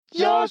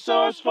your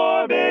source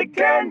for Big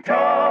Ten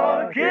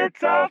talk.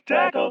 It's Off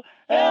Tackle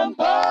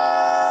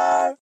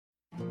Empire.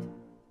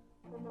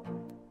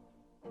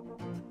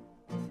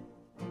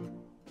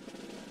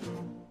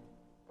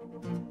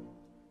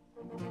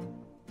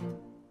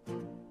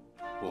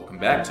 Welcome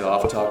back to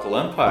Off Tackle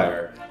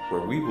Empire,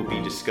 where we will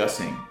be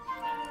discussing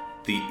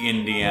the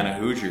Indiana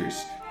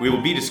Hoosiers. We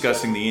will be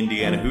discussing the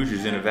Indiana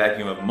Hoosiers in a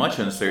vacuum of much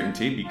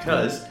uncertainty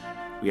because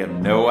we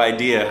have no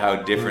idea how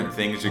different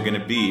things are going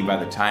to be by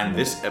the time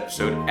this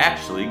episode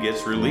actually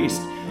gets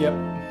released. Yep.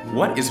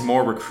 What is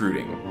more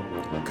recruiting?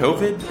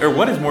 COVID? Or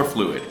what is more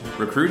fluid?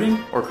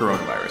 Recruiting or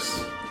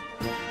coronavirus?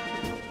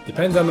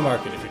 Depends on the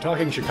market. If you're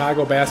talking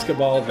Chicago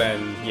basketball,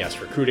 then yes,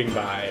 recruiting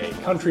by a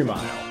country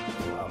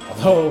mile.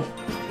 Although,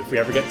 if we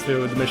ever get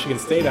to the Michigan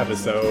State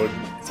episode,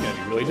 it's going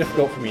to be really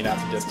difficult for me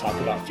not to just talk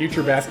about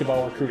future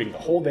basketball recruiting the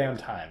whole damn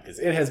time, because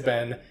it has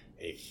been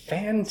a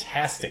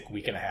fantastic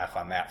week and a half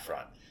on that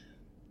front.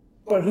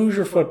 But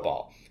Hoosier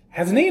football.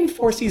 Has an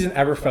 8-4 season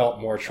ever felt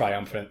more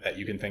triumphant that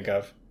you can think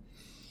of?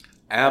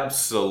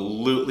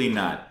 Absolutely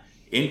not.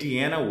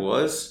 Indiana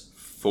was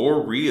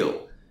for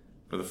real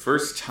for the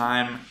first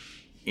time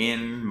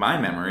in my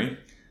memory.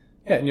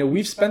 Yeah,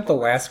 we've spent the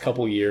last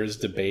couple years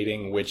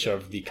debating which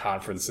of the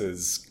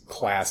conference's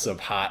class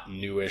of hot,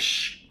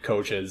 newish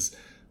coaches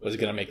was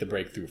going to make the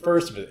breakthrough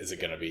first. Is it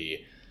going to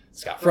be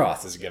Scott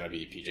Frost? Is it going to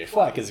be PJ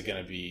Fleck? Is it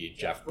going to be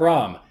Jeff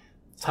Brom?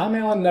 Tom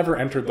Allen never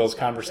entered those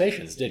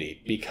conversations, did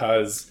he?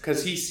 Because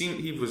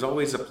he was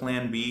always a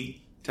Plan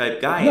B type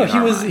guy. No,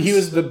 he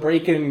was the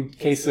break-in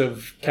case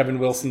of Kevin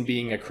Wilson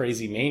being a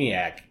crazy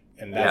maniac,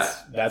 and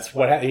that's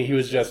what happened. He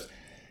was just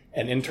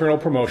an internal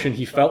promotion.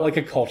 He felt like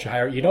a culture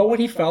hire. You know what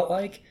he felt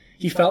like?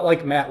 He felt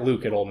like Matt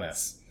Luke at Ole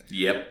Miss.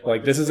 Yep.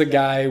 Like, this is a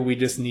guy we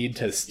just need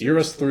to steer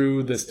us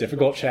through this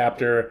difficult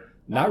chapter,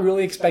 not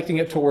really expecting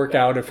it to work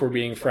out if we're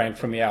being frank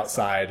from the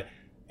outside,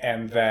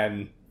 and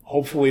then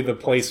hopefully the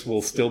place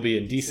will still be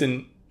in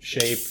decent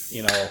shape.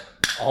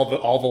 All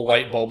the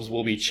light bulbs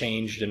will be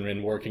changed and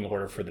in working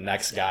order for the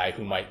next guy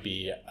who might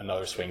be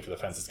another swing for the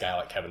fences guy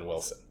like Kevin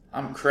Wilson.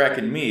 I'm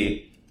cracking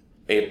me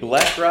a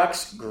Black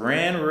Rocks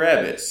Grand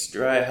Rapids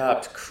dry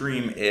hopped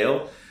cream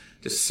ale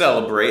to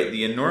celebrate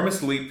the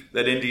enormous leap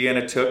that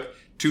Indiana took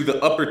to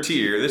the upper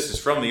tier. This is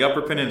from the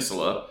Upper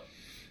Peninsula.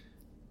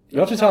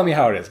 You'll have to tell me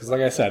how it is, because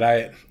like I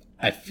said,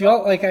 I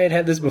felt like I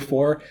had this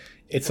before.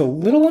 It's a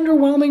little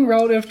underwhelming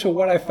relative to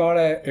what I thought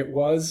it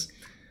was.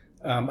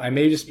 I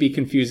may just be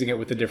confusing it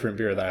with a different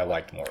beer that I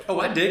liked more. Oh,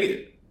 I dig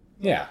it.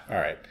 Yeah, all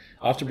right.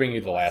 I'll have to bring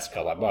you the last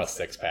couple. I bought a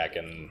 6-pack,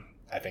 and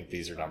I think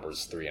these are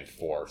numbers 3 and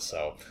 4.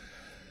 So,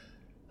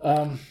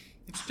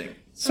 interesting.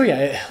 So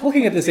yeah,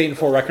 looking at this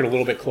 8-4 record a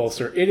little bit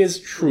closer, it is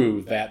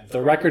true that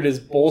the record is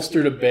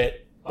bolstered a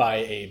bit by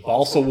a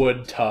balsa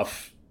wood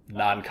tough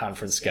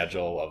non-conference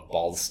schedule of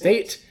Ball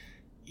State,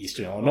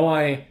 Eastern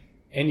Illinois,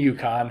 and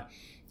UConn.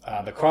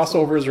 The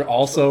crossovers are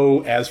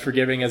also as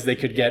forgiving as they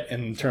could get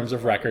in terms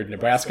of record.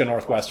 Nebraska,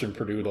 Northwestern,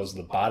 Purdue, those are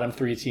the bottom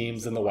 3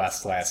 teams in the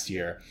West last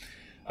year.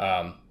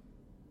 And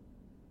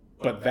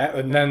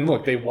then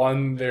look, they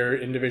won their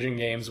in-division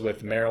games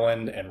with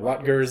Maryland and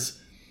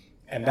Rutgers,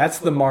 and that's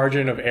the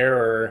margin of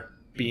error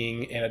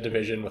being in a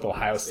division with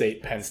Ohio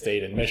State, Penn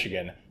State, and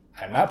Michigan.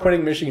 I'm not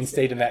putting Michigan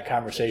State in that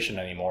conversation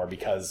anymore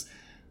because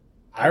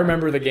I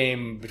remember the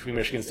game between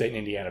Michigan State and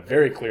Indiana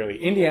very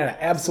clearly. Indiana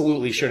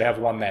absolutely should have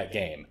won that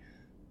game.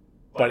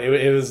 But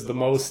it was the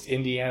most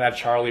Indiana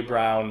Charlie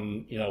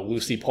Brown,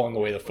 Lucy pulling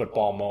away the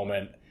football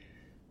moment.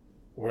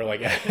 Where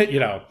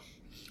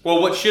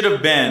Well, what should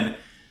have been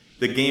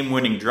the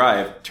game-winning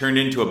drive turned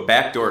into a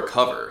backdoor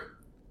cover.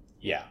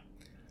 Yeah.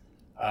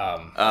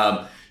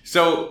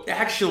 So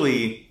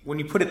actually, when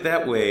you put it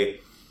that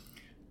way,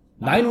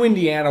 9-win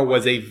Indiana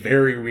was a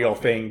very real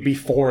thing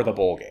before the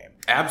bowl game.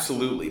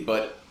 Absolutely,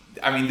 but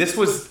I mean, this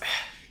was.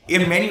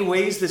 In many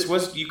ways,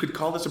 you could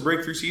call this a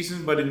breakthrough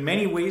season, but in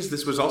many ways,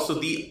 this was also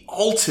the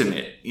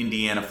ultimate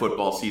Indiana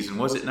football season,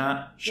 was it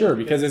not? Sure,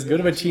 because as good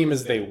of a team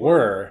as they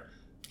were,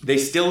 they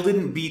still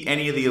didn't beat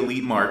any of the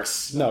elite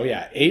marks. No,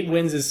 yeah. 8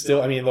 wins is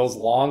still, those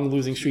long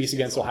losing streaks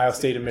against Ohio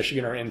State and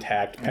Michigan are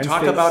intact. And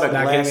talk about a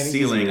glass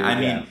ceiling.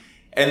 And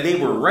they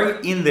were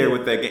right in there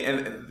with that game.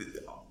 And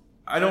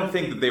I don't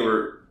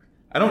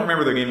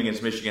remember their game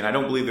against Michigan. I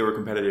don't believe they were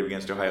competitive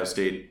against Ohio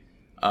State.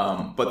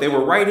 But they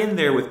were right in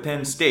there with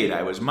Penn State.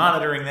 I was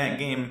monitoring that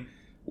game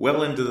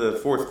well into the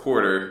fourth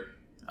quarter.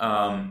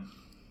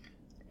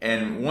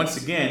 And once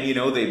again,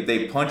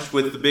 they punched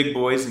with the big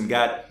boys and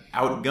got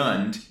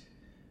outgunned.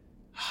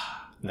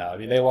 No,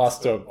 they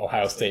lost to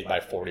Ohio State by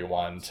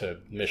 41, to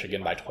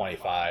Michigan by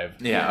 25.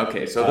 Yeah,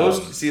 okay. So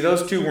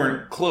those two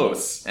weren't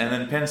close. And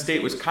then Penn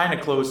State was kind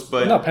of close,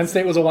 but... No, Penn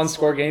State was a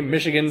 1-score game.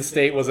 Michigan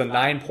State was a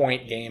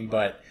 9-point game,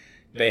 but...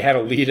 They had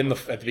a lead at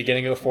the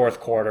beginning of the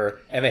fourth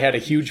quarter, and they had a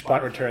huge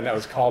punt return that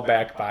was called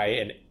back by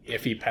an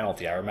iffy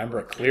penalty. I remember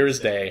it clear as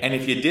day. And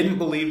if you didn't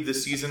believe the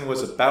season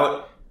was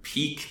about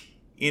peak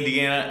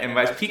Indiana, and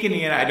by peak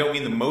Indiana, I don't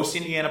mean the most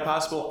Indiana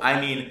possible.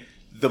 I mean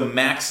the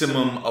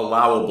maximum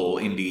allowable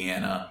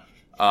Indiana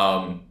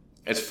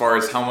as far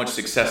as how much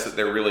success that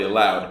they're really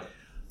allowed.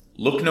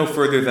 look no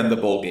further than the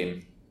bowl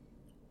game.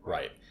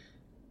 Right.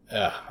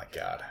 Oh my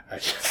God. I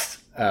just,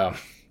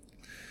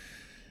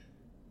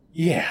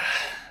 yeah.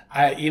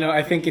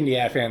 I think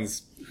Indiana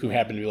fans who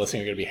happen to be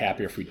listening are going to be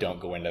happier if we don't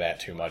go into that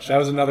too much. That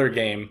was another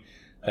game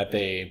that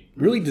they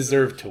really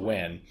deserved to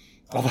win.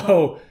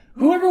 Although,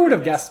 whoever would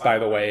have guessed, by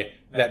the way,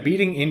 that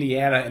beating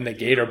Indiana in the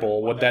Gator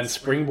Bowl would then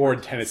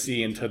springboard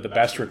Tennessee into the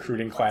best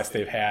recruiting class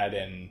they've had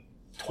in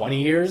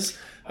 20 years?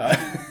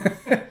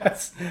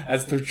 That's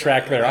the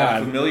track they're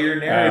on. Familiar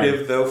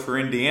narrative, though, for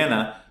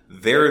Indiana.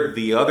 They're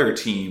the other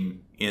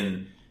team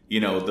in,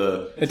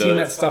 the team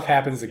that stuff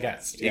happens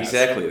against. Yes.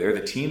 Exactly. They're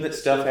the team that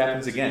stuff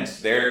happens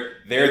against. They're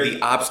the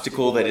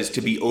obstacle that is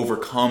to be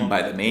overcome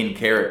by the main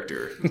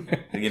character.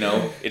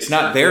 It's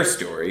not their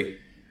story.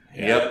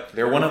 Yeah. Yep.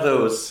 They're one of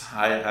those.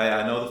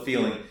 I know the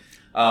feeling.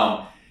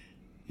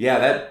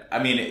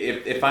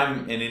 If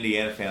I'm an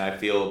Indiana fan, I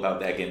feel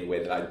about that game the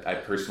way that I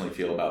personally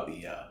feel about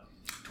the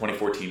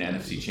 2014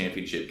 NFC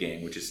Championship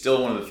game, which is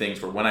still one of the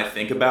things where when I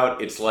think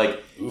about, it's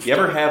like, you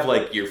ever have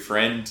like your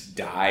friend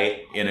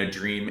die in a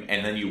dream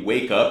and then you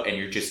wake up and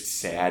you're just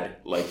sad,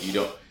 like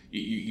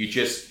you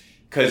just,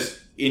 because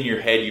in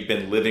your head you've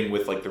been living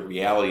with like the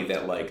reality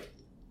that like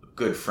a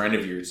good friend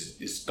of yours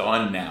is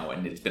gone now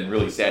and it's been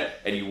really sad,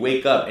 and you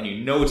wake up and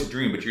it's a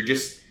dream, but you're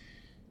just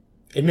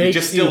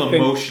still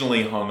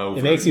emotionally hungover.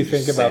 It makes you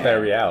think about that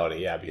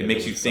reality, yeah. It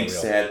makes you think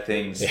sad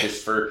things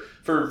just for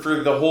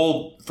the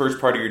whole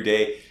first part of your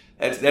day.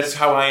 That's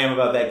how I am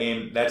about that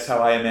game. That's how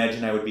I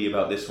imagine I would be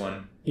about this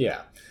one.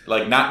 Yeah.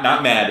 Like, not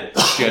mad,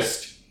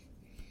 just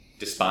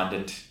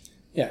despondent.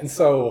 Yeah, and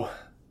so,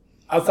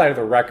 outside of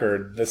the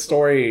record, the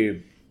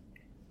story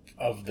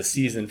of the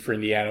season for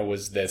Indiana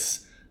was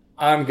this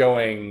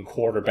ongoing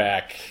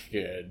quarterback,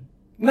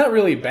 not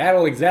really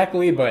battle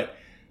exactly, but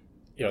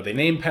they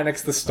named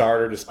Penix the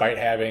starter despite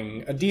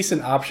having a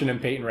decent option in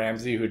Peyton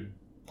Ramsey, who'd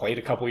played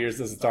a couple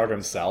years as a starter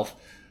himself.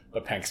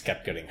 But Penix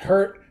kept getting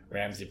hurt.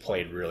 Ramsey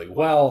played really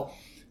well.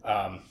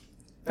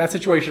 That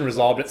situation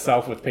resolved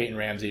itself with Peyton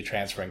Ramsey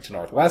transferring to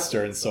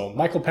Northwestern. So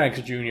Michael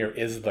Penix Jr.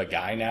 is the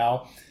guy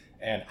now.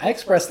 And I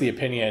expressed the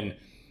opinion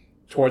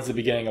towards the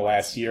beginning of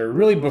last year,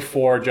 really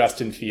before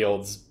Justin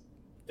Fields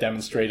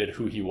demonstrated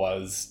who he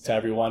was to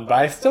everyone. But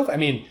I still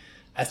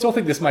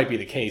think this might be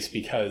the case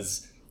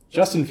because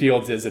Justin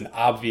Fields is an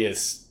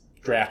obvious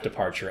draft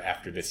departure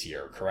after this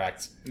year,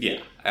 correct?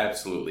 Yeah,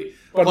 absolutely.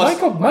 But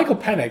Michael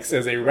Penix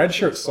is a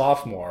redshirt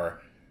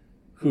sophomore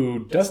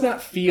who does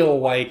not feel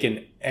like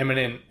an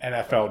eminent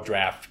NFL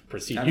draft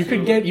procedure. You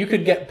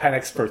could get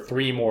Penix for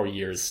 3 more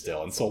years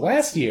still. And so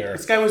last year,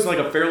 this guy was like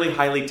a fairly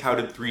highly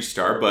touted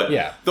 3-star, but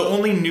the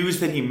only news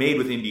that he made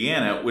with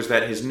Indiana was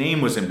that his name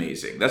was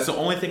amazing. That's the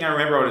only thing I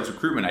remember about his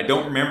recruitment. I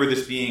don't remember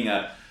this being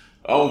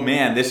oh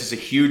man, this is a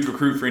huge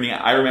recruit for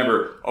Indiana. I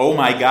remember, oh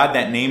my God,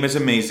 that name is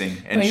amazing.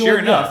 And sure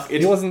enough,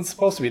 he wasn't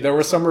supposed to be. There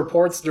were some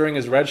reports during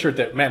his redshirt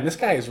that, man, this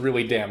guy is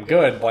really damn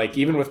good. Like,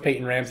 even with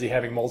Peyton Ramsey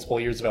having multiple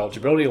years of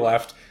eligibility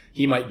left,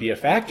 he might be a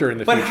factor in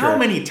the future. But how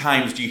many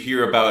times do you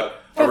hear about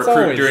a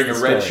recruit during a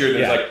redshirt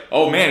that's like,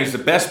 oh man, he's the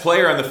best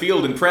player on the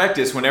field in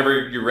practice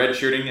whenever you're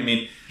redshirting? I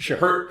mean,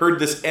 heard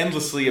this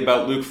endlessly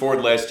about Luke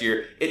Ford last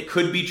year. It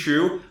could be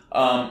true.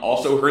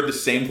 Also heard the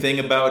same thing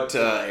about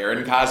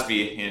Aaron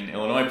Cosby in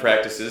Illinois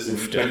practices, and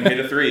he couldn't hit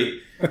a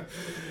 3.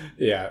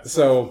 Yeah,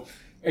 so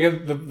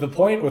again, the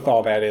point with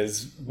all that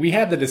is we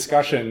had the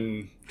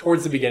discussion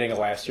towards the beginning of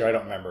last year. I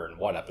don't remember in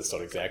what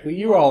episode exactly.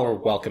 You all are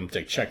welcome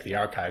to check the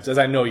archives, as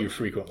I know you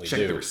frequently do.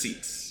 Check the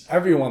receipts.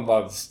 Everyone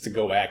loves to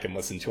go back and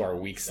listen to our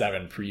Week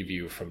 7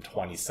 preview from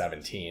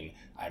 2017,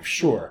 I'm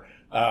sure.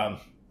 But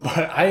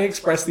I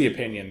expressed the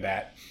opinion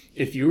that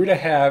if you were to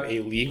have a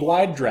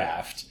league-wide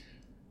draft,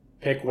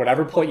 pick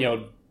whatever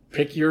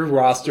pick your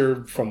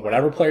roster from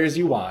whatever players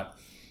you want,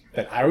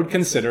 that I would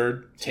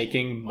consider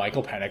taking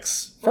Michael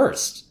Penix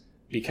first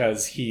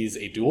because he's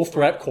a dual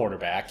threat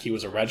quarterback. He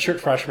was a redshirt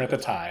freshman at the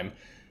time.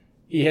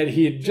 He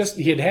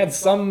had had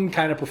some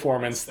kind of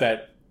performance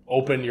that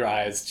opened your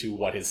eyes to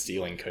what his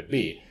ceiling could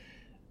be.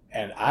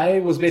 And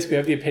I was basically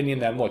of the opinion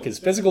that, look, his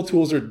physical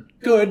tools are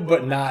good,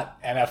 but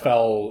not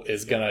NFL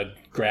is going to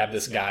grab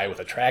this guy with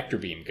a tractor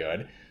beam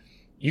good.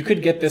 You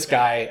could get this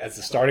guy as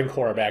the starting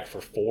quarterback for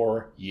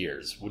 4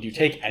 years. Would you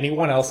take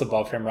anyone else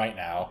above him right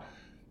now?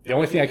 The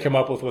only thing I came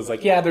up with was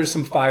like, yeah, there's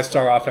some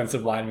 5-star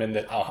offensive linemen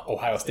that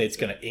Ohio State's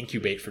going to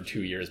incubate for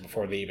 2 years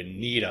before they even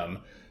need them.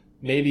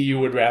 Maybe you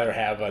would rather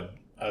have a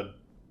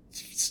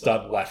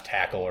stud left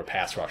tackle or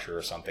pass rusher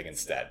or something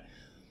instead.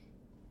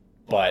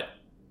 But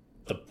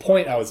the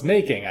point I was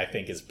making, I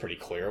think, is pretty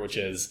clear, which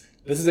is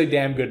this is a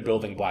damn good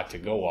building block to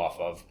go off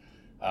of.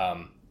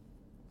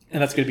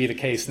 And that's going to be the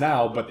case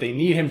now, but they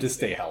need him to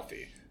stay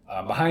healthy.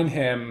 Behind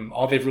him,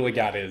 all they've really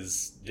got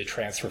is the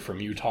transfer from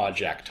Utah,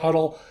 Jack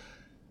Tuttle,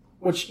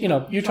 which,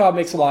 Utah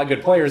makes a lot of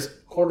good players.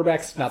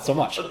 Quarterbacks, not so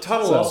much.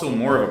 Tuttle also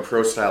more of a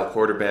pro-style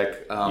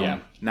quarterback,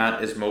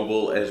 not as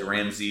mobile as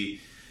Ramsey.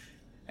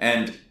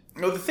 And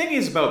the thing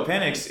is about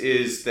Penix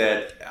is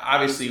that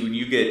obviously when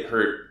you get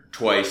hurt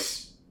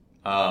twice,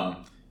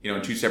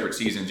 in 2 separate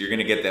seasons, you're going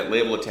to get that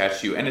label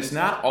attached to you. And it's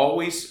not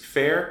always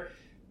fair.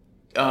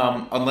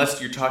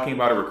 unless you're talking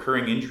about a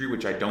recurring injury,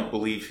 which I don't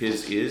believe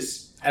his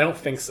is. I don't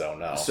think so,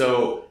 no.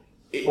 So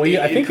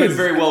I think it could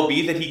very well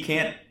be that he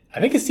can't. I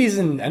think his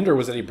season ender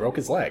was that he broke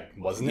his leg,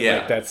 wasn't it? Yeah.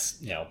 Like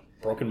that's,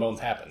 broken bones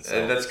happen.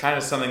 So. That's kind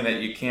of something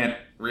that you can't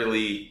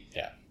really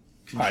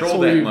control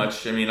All right, so that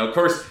much. I mean, of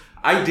course,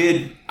 I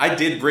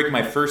did break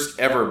my first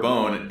ever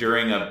bone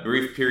during a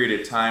brief period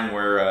of time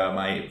where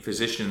my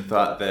physician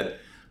thought that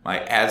my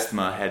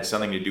asthma had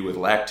something to do with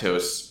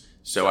lactose.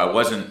 So I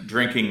wasn't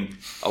drinking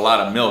a lot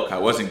of milk. I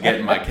wasn't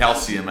getting my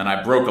calcium, and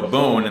I broke a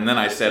bone. And then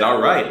I said, "All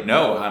right,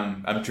 no,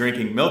 I'm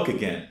drinking milk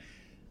again."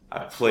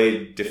 I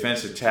played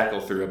defensive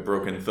tackle through a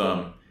broken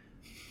thumb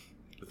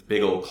with a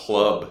big old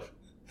club.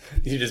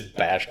 You just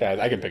bash guys.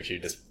 I can picture you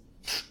just.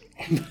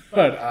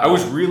 But, I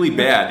was really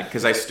bad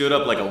because I stood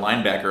up like a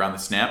linebacker on the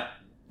snap.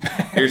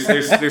 There's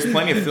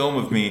plenty of film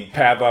of me.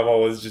 Pad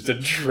level was just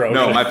atrocious.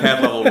 No, my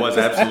pad level was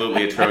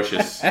absolutely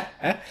atrocious.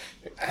 I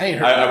ain't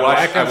heard I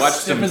watched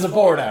stiff some as a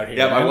board out here.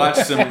 Yeah, I man.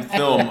 watched some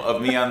film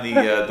of me on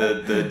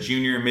the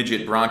junior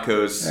midget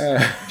Broncos.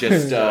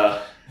 Just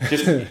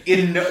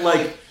in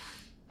like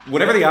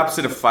whatever the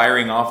opposite of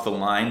firing off the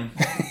line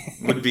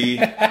would be.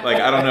 Like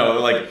I don't know,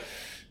 like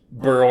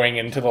burrowing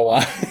into the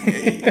line.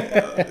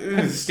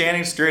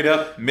 standing straight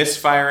up,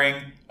 misfiring.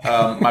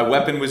 My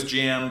weapon was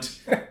jammed.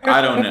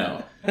 I don't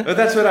know. But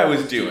that's what I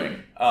was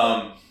doing.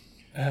 What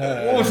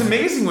was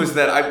amazing was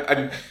that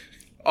I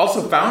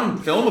also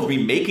found film of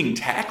me making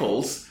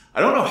tackles.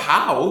 I don't know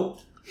how.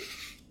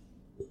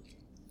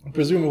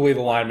 Presumably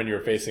the linemen you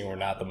were facing were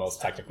not the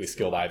most technically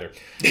skilled either.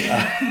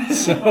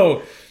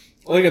 So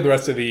look at the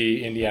rest of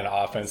the Indiana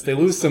offense. They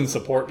lose some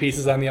support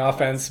pieces on the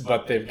offense,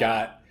 but they've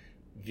got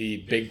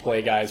the big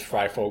play guys,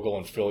 Freifogel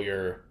and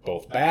Fillier,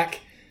 both back.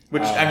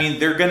 Which, I mean,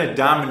 they're going to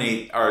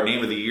dominate our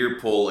Name of the Year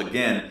poll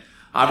again.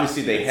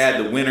 Obviously, they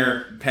had the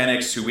winner,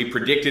 Penix, who we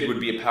predicted would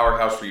be a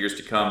powerhouse for years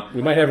to come.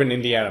 We might have an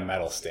Indiana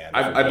medal stand.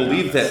 I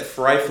believe that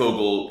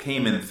Freifogel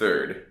came in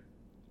third.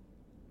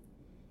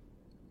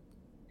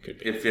 Could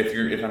be.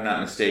 If I'm not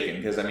mistaken.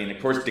 Because, I mean,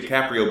 of course,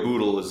 DiCaprio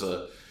Boodle is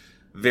a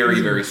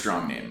very, very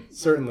strong name.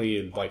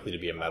 Certainly likely to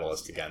be a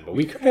medalist again, but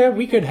we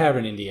could have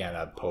an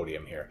Indiana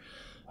podium here.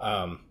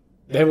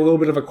 They have a little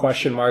bit of a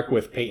question mark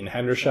with Peyton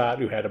Hendershot,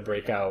 who had a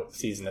breakout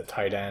season at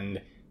tight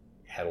end,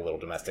 had a little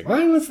domestic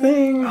violence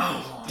thing,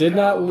 did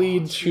not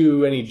lead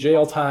to any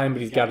jail time,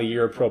 but he's got a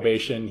year of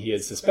probation. He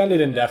is suspended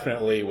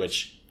indefinitely,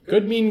 which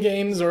could mean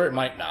games or it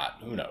might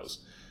not. Who knows?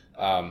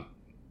 And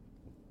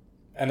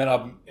then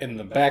up in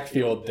the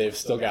backfield, they've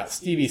still got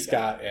Stevie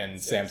Scott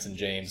and Samson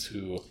James,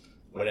 who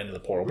went into the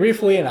portal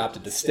briefly and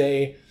opted to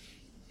stay.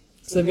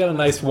 So they've got a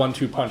nice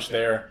 1-2 punch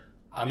there.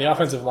 On the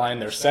offensive line,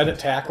 they're set at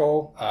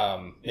tackle.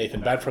 Nathan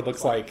Bedford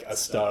looks like a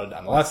stud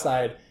on the left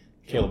side.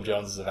 Caleb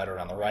Jones is a veteran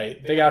on the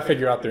right. They got to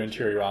figure out their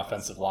interior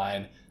offensive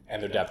line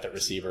and their depth at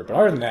receiver. But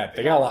other than that,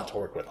 they got a lot to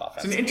work with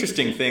offensively. It's an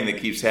interesting thing that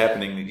keeps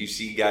happening that you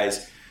see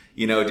guys,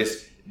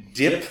 just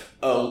dip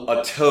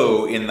a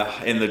toe in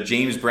the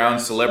James Brown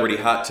celebrity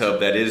hot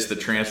tub that is the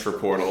transfer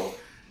portal,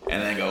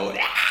 and then go,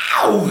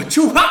 "Ow,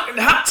 too hot in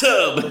the hot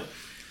tub."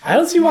 I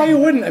don't see why you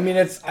wouldn't. I mean,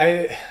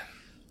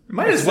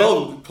 Might as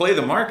well play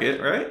the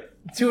market, right?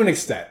 To an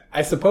extent.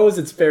 I suppose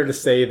it's fair to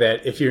say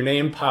that if your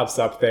name pops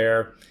up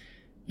there,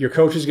 your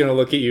coach is going to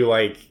look at you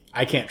like,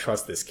 I can't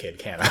trust this kid,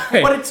 can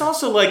I? But it's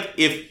also like,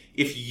 if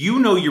you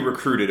know you're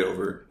recruited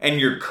over,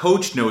 and your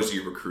coach knows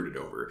you're recruited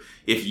over,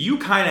 if you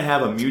kind of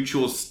have a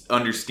mutual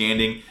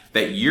understanding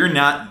that you're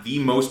not the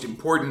most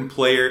important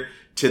player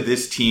to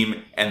this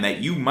team, and that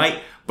you might,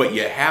 but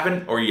you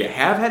haven't, or you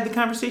have had the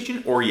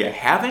conversation, or you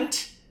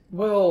haven't,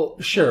 well,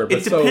 sure. But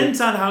it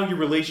depends on how your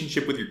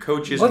relationship with your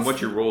coach is and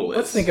what your role is.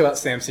 Let's think about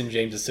Samson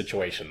James'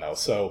 situation, though.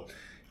 So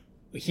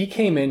he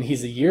came in,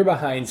 he's a year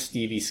behind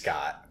Stevie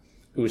Scott,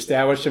 who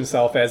established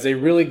himself as a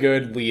really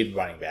good lead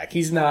running back.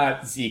 He's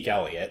not Zeke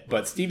Elliott,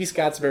 but Stevie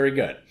Scott's very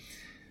good.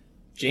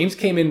 James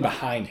came in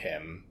behind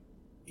him.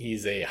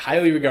 He's a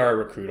highly regarded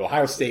recruit.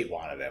 Ohio State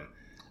wanted him.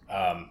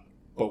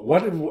 But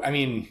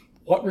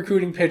what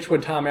recruiting pitch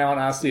would Tom Allen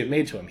honestly have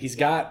made to him? He's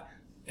got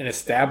an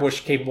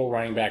established, capable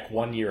running back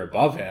 1 year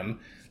above him.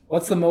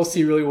 What's the most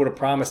he really would have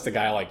promised a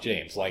guy like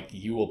James? Like,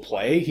 you will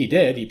play? He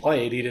did. He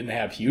played. He didn't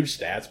have huge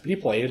stats, but he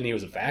played and he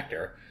was a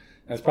factor.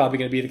 That's probably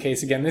going to be the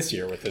case again this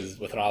year with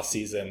an off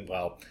season.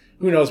 Well,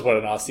 who knows what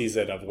an off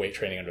season of weight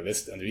training under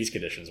these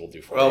conditions will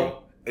do for you.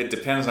 Well, it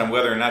depends on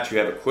whether or not you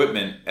have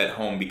equipment at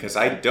home, because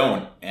I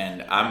don't,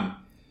 and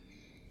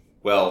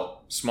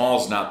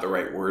small's not the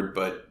right word,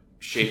 but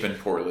shaping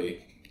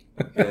poorly.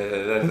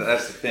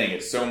 That's the thing.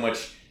 It's so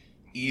much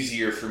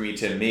easier for me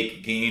to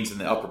make gains in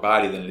the upper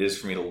body than it is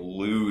for me to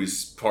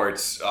lose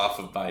parts off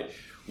of my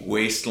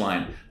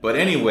waistline. But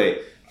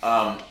anyway,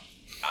 I'm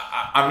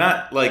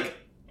not like,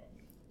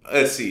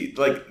 let's see,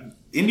 like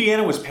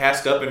Indiana was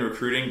passed up in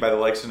recruiting by the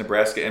likes of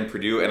Nebraska and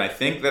Purdue, and I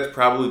think that's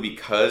probably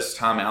because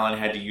Tom Allen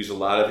had to use a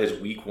lot of his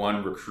week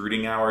one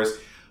recruiting hours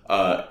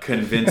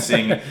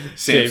convincing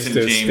Samson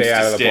James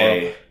to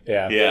stay.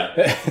 Yeah.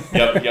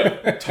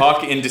 Yep.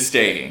 Talk into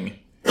staying.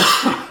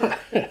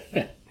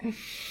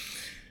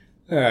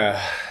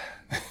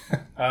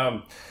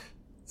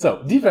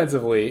 So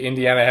defensively,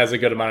 Indiana has a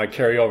good amount of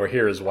carryover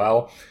here as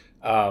well.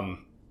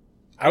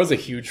 I was a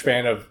huge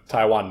fan of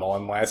Tywone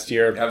Mullen last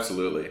year.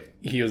 Absolutely.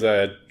 He was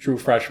a true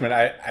freshman.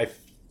 I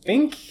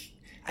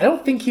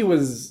don't think he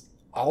was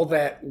all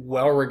that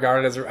well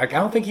regarded as I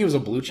don't think he was a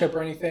blue chip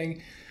or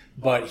anything,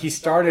 but he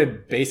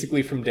started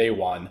basically from day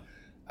one.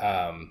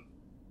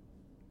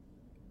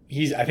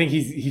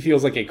 He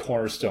feels like a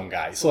cornerstone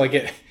guy. So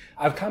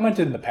I've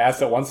commented in the past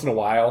that once in a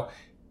while,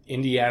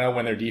 Indiana,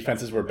 when their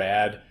defenses were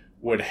bad,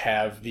 would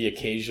have the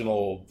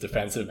occasional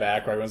defensive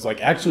back where everyone's like,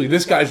 actually,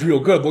 this guy's real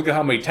good. Look at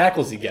how many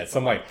tackles he gets.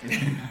 I'm like,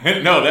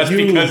 no, that's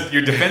because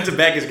your defensive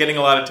back is getting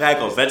a lot of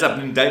tackles. That's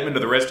an indictment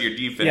of the rest of your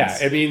defense.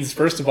 Yeah, it means,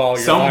 first of all,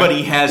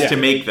 somebody has to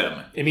make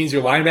them. It means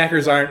your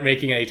linebackers aren't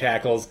making any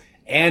tackles,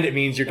 and it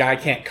means your guy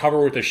can't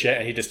cover with the shit,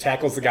 and he just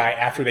tackles the guy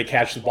after they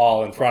catch the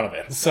ball in front of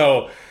him.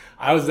 So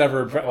I was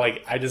never,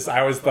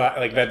 I always thought,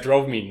 that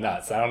drove me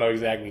nuts. I don't know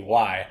exactly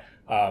why.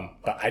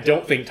 But I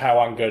don't think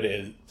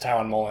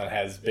Tywone Mullen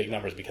has big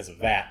numbers because of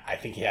that. I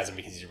think he has them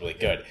because he's really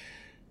good.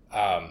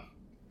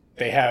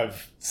 They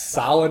have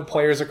solid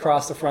players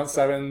across the front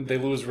seven. They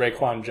lose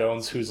Raekwon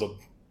Jones, who's a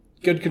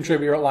good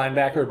contributor at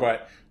linebacker,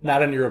 but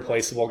not an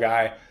irreplaceable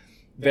guy.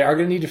 They are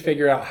going to need to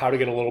figure out how to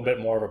get a little bit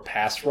more of a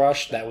pass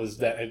rush.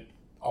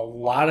 A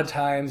lot of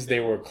times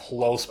they were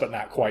close, but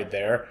not quite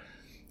there.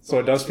 So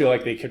it does feel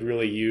like they could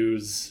really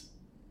use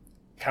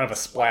kind of a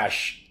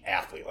splash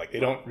athlete. They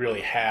don't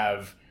really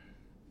have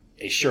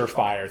a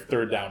surefire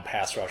third down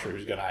pass rusher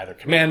who's going to either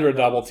command a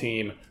double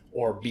team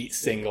or beat a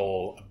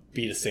single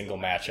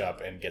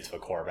matchup and get to the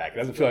quarterback. It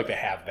doesn't feel like they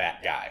have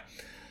that guy.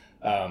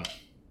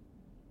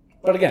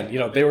 But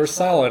again, they were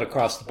solid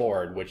across the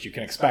board, which you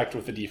can expect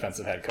with a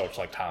defensive head coach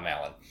like Tom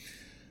Allen.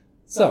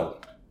 So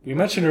we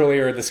mentioned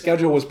earlier the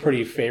schedule was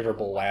pretty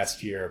favorable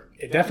last year.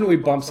 It definitely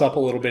bumps up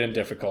a little bit in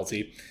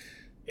difficulty.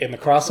 In the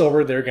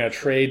crossover, they're going to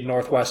trade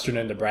Northwestern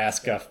and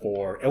Nebraska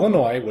for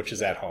Illinois, which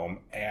is at home,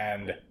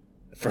 and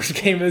first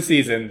game of the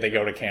season, they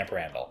go to Camp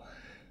Randall.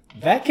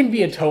 That can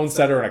be a tone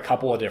setter in a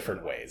couple of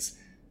different ways.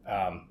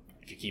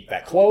 If you keep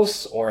that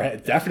close, or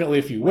definitely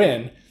if you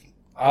win,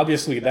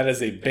 obviously that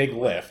is a big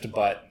lift,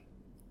 but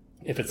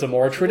if it's a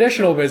more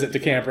traditional visit to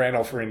Camp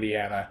Randall for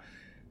Indiana,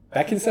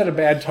 that can set a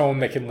bad tone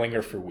that can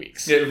linger for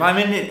weeks. If I'm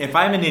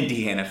an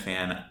Indiana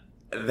fan,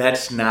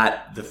 that's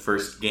not the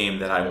first game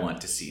that I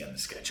want to see on the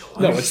schedule.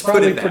 No, it's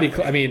probably pretty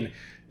close. I mean,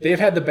 they've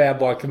had the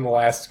bad luck in the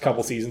last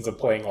couple seasons of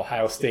playing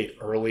Ohio State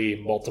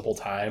early multiple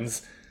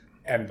times,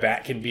 and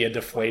that can be a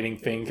deflating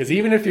thing. Because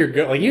even if you're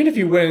good, even if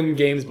you win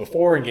games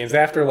before and games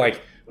after,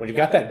 when you've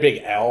got that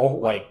big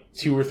L,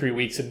 2 or 3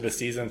 weeks into the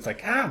season, it's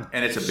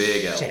and it's a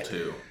big L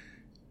too.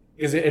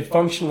 Is it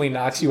functionally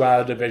knocks you out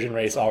of the division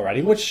race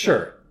already? Which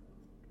sure,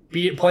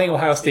 playing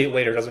Ohio State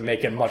later doesn't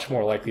make it much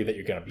more likely that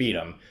you're going to beat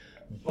them.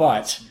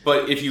 But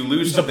if you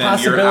lose to them,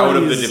 you're out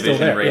of the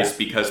division race yeah.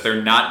 because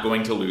they're not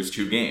going to lose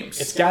 2 games.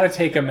 It's got to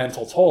take a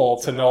mental toll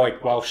to know,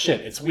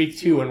 it's week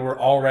 2 and we're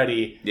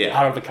already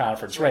out of the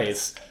conference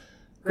race.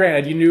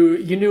 Granted, you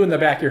knew in the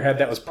back of your head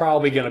that was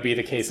probably going to be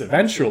the case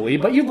eventually,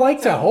 but you'd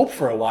like to hope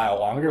for a while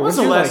longer. When was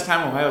the last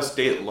time Ohio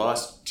State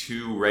lost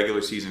 2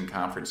 regular season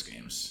conference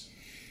games?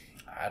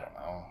 I don't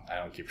know. I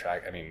don't keep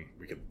track. I mean,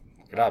 we could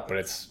look it up, but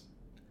it's...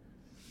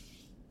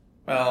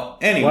 Well,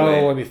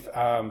 anyway.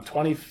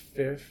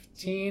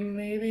 2015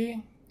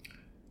 maybe?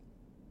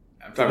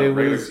 I'm talking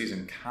regular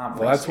season conference.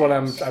 Well, that's what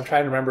I'm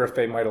trying to remember if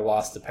they might have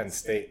lost to Penn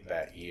State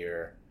that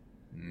year.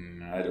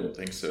 I don't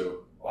think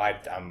so. Well,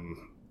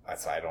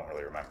 that's why I don't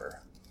really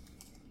remember.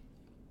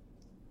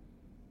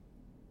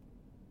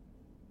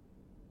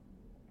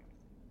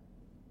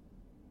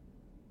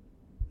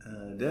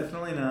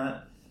 Definitely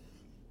not.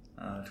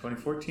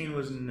 2014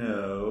 was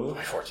no.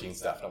 2014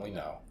 is definitely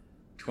no.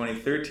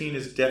 2013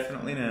 is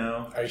definitely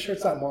no. Are you sure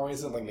it's not more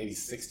recent? Maybe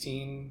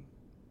 16?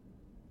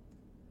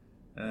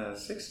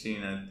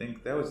 16, I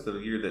think. That was the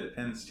year that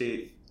Penn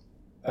State...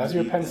 That was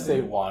your Penn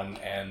State won,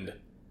 and...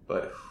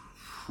 But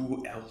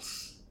who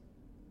else?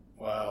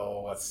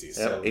 Well, let's see.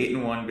 So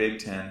 8-1 Big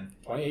Ten.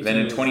 Then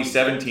in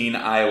 2017,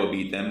 Iowa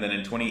beat them. Then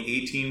in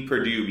 2018,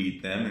 Purdue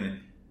beat them. And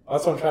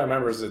that's what I'm trying to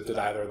remember. Is did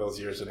either of those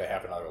years did they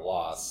have another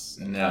loss?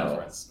 In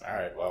conference? All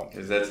right. Well,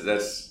 because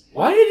that's.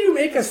 Why did you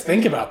make us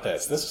think about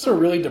this? This was a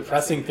really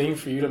depressing thing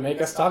for you to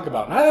make us talk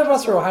about. Neither of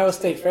us are Ohio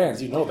State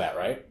fans. You know that,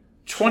 right?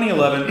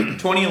 2011.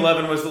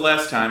 2011 was the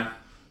last time.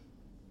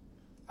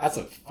 That's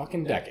a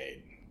fucking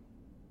decade,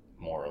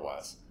 more or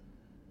less.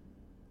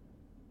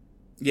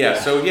 Yeah.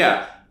 So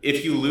yeah.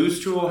 If you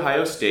lose to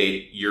Ohio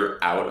State, you're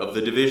out of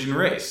the division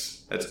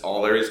race. That's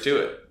all there is to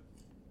it.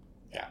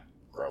 Yeah,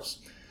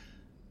 gross.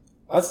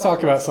 Let's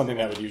talk about something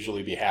that would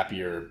usually be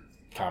happier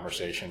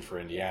conversation for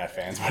Indiana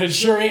fans, but it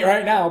sure ain't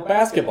right now,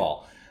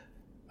 basketball.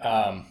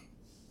 Yeah,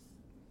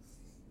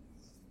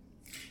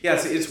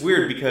 it's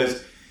weird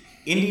because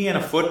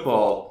Indiana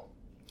football,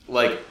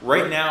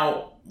 right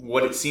now,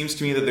 what it seems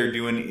to me that they're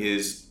doing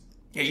is,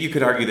 you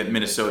could argue that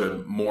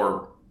Minnesota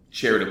more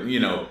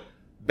charitable,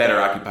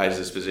 better occupies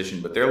this position,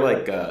 but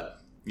they're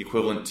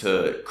equivalent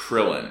to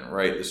Krillin,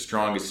 right? The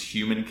strongest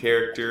human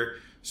character.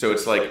 So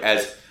it's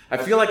as I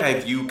feel like I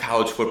view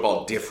college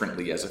football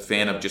differently as a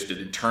fan of just an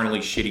eternally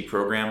shitty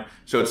program.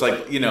 So it's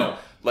like,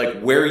 like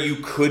where you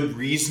could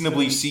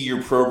reasonably see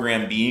your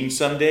program being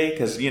someday.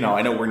 Because,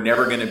 I know we're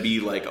never going to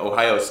be like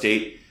Ohio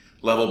State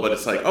level, but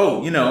it's like,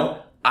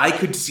 I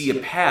could see a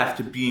path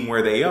to being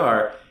where they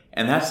are.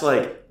 And that's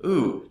like,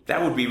 ooh,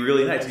 that would be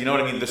really nice. You know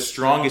what I mean? The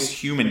strongest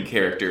human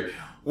character.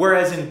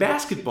 Whereas in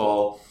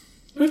basketball...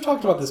 We've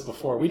talked about this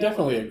before. We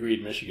definitely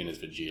agreed Michigan is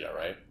Vegeta,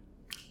 right?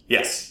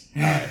 Yes.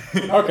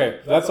 Okay,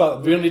 that's all.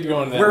 We don't need to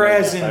go into that.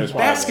 Whereas in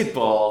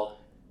basketball,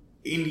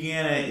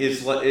 Indiana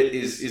is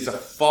a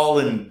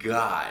fallen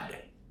god,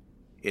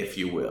 if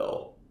you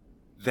will.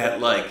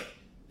 That like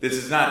this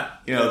is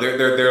not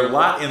their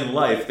lot in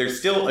life. They're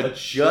still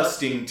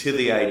adjusting to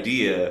the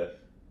idea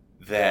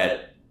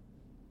that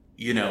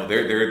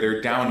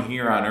they're down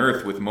here on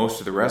Earth with most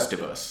of the rest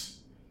of us.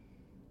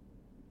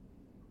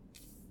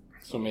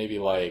 So maybe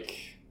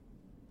like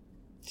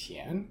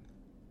Tien?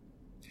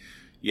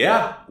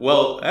 Yeah,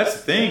 well, that's the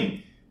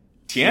thing.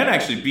 Tien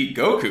actually beat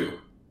Goku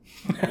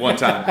one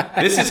time.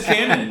 This is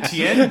canon.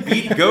 Tien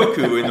beat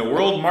Goku in the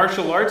World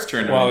Martial Arts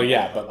Tournament. Well,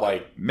 yeah, but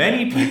like...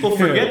 Many people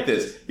forget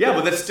this. Yeah,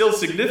 but that's still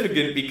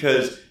significant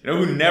because,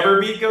 who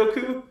never beat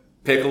Goku?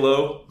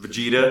 Piccolo,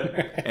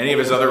 Vegeta, any of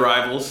his other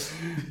rivals.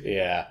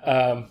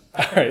 Yeah.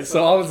 All right,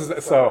 so all this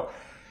is...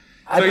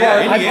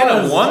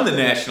 Indiana won the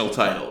national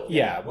title.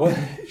 Yeah, well,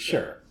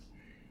 sure.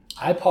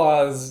 I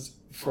paused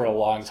for a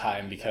long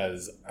time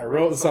because I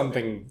wrote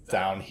something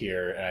down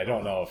here, and I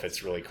don't know if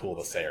it's really cool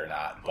to say or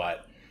not,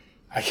 but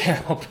I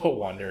can't help but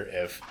wonder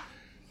if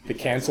the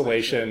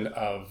cancellation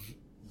of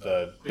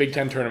the Big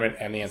Ten tournament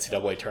and the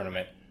NCAA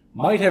tournament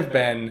might have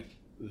been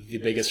the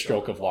biggest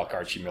stroke of luck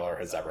Archie Miller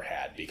has ever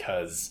had,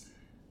 because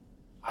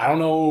I don't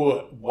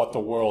know what the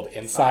world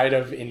inside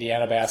of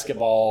Indiana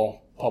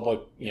basketball public,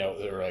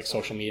 or like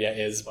social media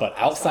is, but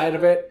outside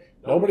of it,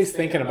 nobody's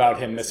thinking about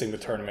him missing the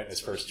tournament in his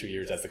first 2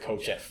 years as the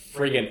coach at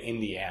friggin'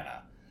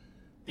 Indiana,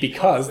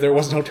 because there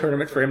was no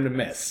tournament for him to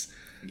miss.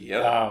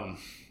 Yep.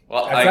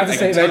 Well, that's not to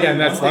say that again.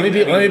 Let me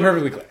be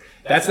perfectly clear.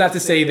 That's not to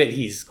say that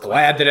he's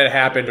glad that it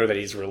happened or that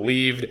he's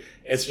relieved.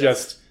 It's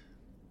just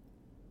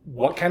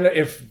what kind of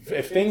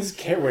if things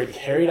were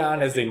carried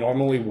on as they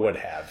normally would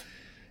have,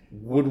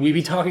 would we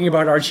be talking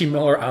about Archie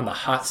Miller on the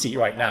hot seat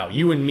right now?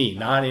 You and me,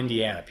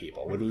 non-Indiana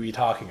people, would we be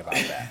talking about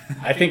that?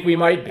 I think we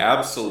might be.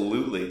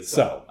 Absolutely.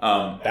 So,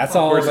 that's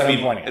all that I'm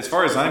pointing at. As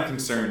far as I'm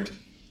concerned,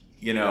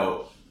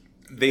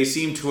 they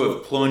seem to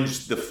have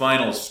plunged the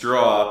final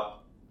straw.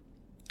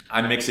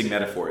 I'm mixing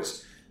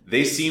metaphors.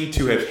 They seem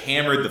to have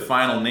hammered the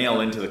final nail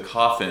into the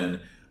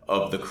coffin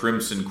of the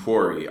Crimson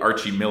Quarry.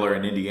 Archie Miller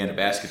and Indiana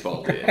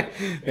basketball did.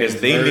 Because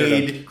they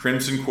made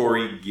Crimson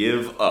Quarry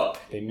give up.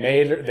 They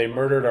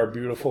murdered our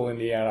beautiful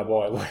Indiana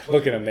boy.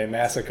 Look at them. They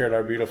massacred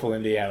our beautiful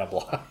Indiana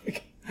block.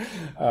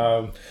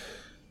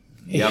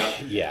 Yep.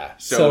 Yeah.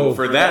 So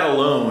for that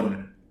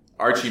alone,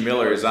 Archie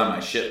Miller is on my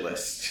shit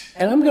list.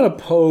 And I'm going to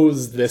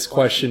pose this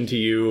question to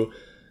you.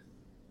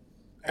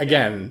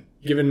 Again,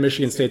 given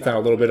Michigan State's on a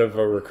little bit of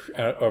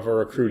a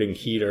recruiting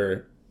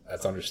heater,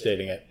 that's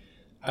understating it.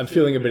 I'm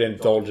feeling a bit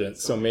indulgent,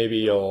 so maybe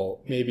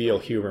you'll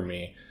humor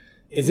me.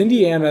 Is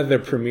Indiana the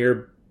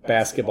premier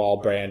basketball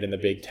brand in the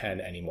Big Ten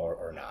anymore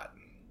or not?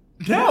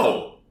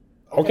 No.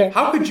 Okay.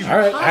 How could you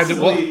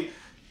possibly...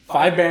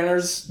 5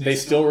 banners, they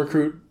still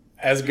recruit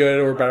as good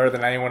or better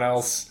than anyone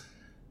else.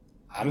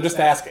 I'm just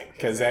asking,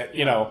 because I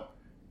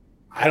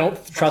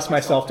don't trust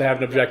myself to have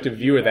an objective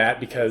view of that,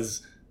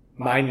 because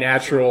my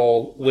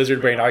natural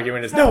lizard brain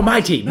argument is, no, my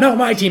team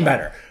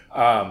better.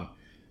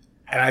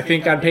 And I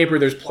think on paper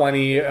there's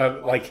plenty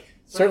of,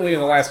 certainly in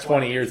the last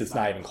 20 years, it's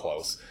not even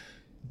close.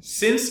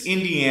 Since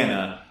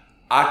Indiana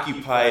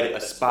occupied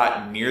a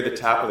spot near the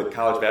top of the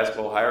college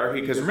basketball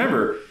hierarchy, because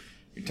remember,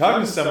 you're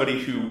talking to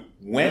somebody who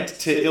went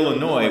to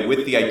Illinois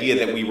with the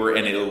idea that we were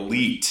an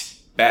elite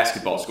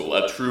basketball school,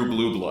 a true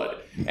blue blood,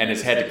 and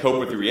has had to cope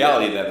with the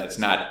reality that that's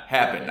not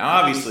happened. Now,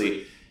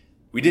 obviously,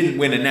 we didn't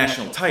win a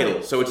national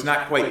title, so it's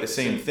not quite the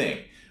same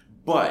thing.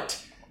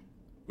 But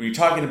when you're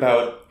talking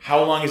about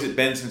how long has it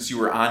been since you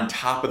were on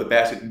top of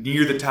the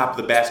near the top of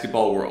the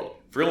basketball world?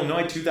 For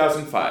Illinois,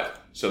 2005.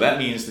 So that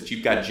means that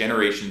you've got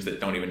generations that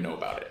don't even know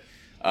about it.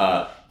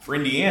 For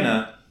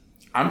Indiana,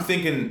 I'm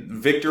thinking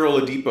Victor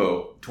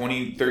Oladipo,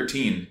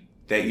 2013,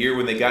 that year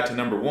when they got to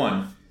number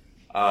 1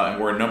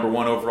 and were a number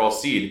 1 overall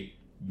seed.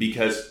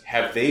 Because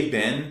have they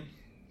been?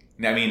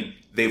 I mean,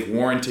 they've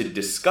warranted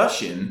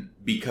discussion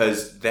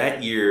because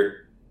that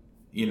year,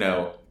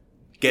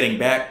 getting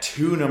back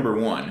to number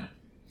 1.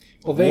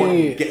 Well,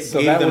 gave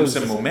them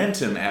some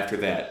momentum after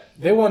that.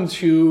 They won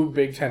 2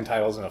 Big Ten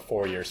titles in a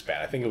 4-year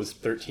span. I think it was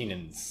 13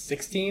 and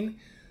 16.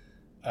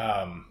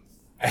 And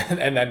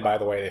then, by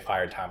the way, they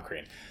fired Tom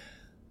Crean.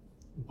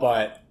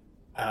 But,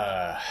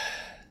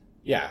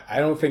 yeah, I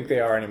don't think they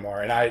are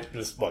anymore. And I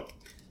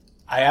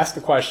asked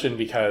the question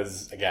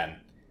because, again,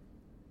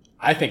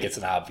 I think it's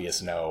an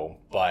obvious no,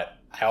 but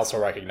I also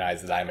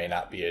recognize that I may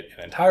not be an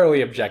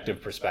entirely objective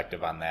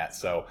perspective on that.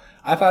 So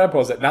I thought I'd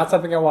pose it. Not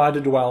something I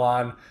wanted to dwell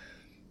on,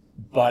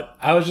 But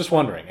I was just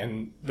wondering,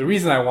 and the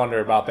reason I wonder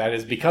about that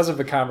is because of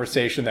the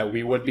conversation that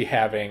we would be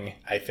having,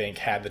 I think,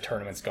 had the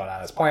tournaments gone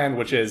on as planned,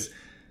 which is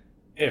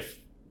if,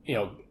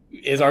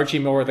 is Archie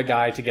Miller the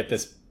guy to get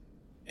this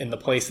in the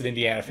place that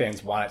Indiana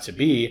fans want it to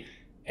be?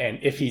 And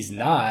if he's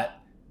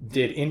not,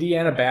 did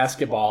Indiana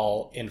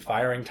basketball in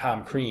firing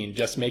Tom Crean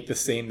just make the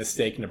same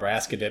mistake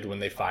Nebraska did when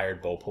they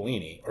fired Bo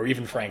Pelini or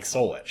even Frank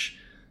Solich?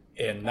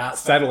 In not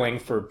settling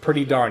for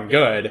pretty darn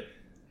good,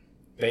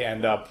 they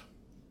end up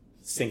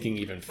sinking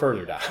even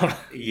further down.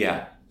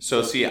 Yeah.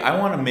 So, see, I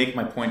want to make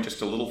my point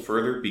just a little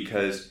further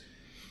because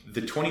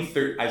when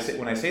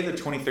I say the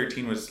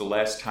 2013 was the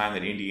last time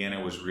that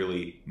Indiana was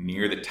really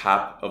near the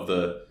top of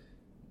the,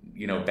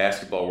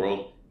 basketball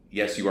world.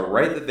 Yes, you are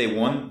right that they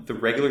won the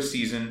regular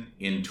season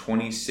in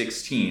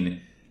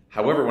 2016.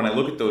 However, when I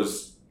look at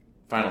those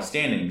final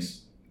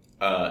standings,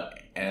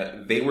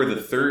 they were the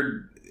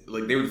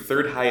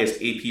third highest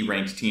AP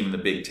ranked team in the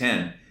Big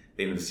Ten.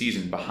 The end of the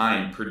season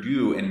behind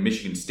Purdue and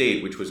Michigan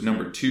State, which was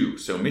number 2.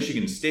 So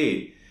Michigan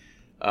State,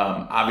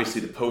 obviously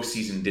the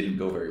postseason didn't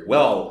go very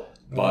well,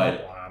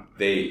 but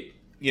they,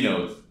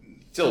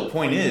 still the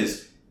point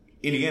is,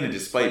 Indiana,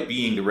 despite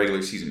being the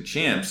regular season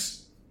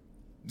champs,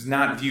 is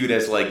not viewed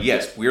as like,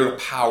 yes, we're the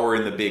power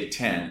in the Big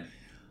Ten.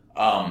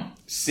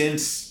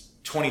 Since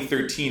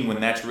 2013,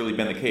 when that's really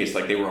been the case,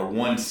 like they were a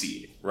 1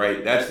 seed,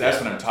 right? That's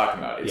what I'm talking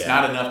about. It's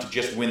not enough to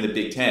just win the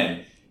Big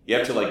Ten. You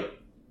have to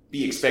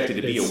be expected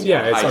to be a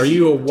high are seed,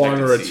 you a 1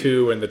 or a seed.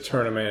 2 in the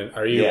tournament?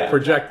 Are you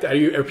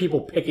are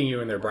people picking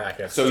you in their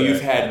brackets? So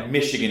you've had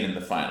Michigan in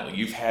the final.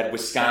 You've had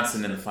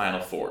Wisconsin in the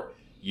Final Four.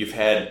 You've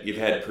had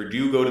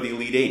Purdue go to the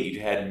Elite Eight.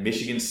 You've had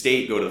Michigan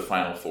State go to the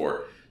Final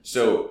Four.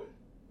 So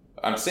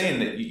I'm saying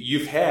that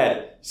you've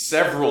had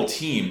several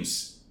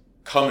teams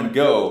come and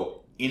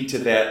go into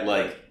that,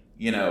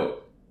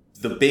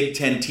 the Big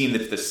Ten team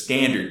that's the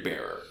standard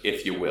bearer,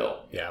 if you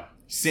will. Yeah.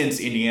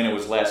 Since Indiana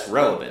was last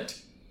relevant.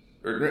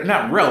 Or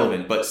not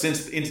relevant, but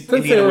since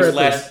Indiana was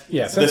last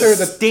the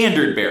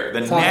standard bearer, the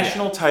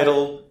national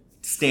title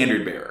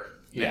standard bearer.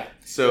 Yeah.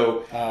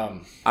 So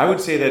I would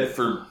say that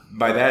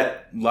by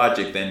that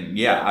logic, then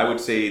I would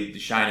say the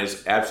shine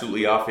is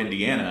absolutely off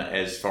Indiana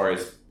as far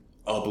as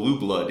a blue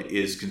blood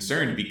is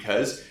concerned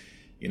because,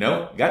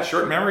 got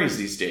short memories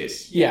these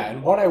days. Yeah,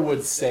 and what I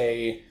would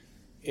say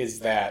is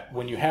that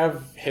when you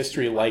have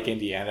history like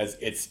Indiana's,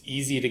 it's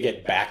easy to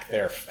get back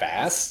there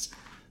fast.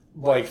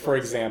 Like, for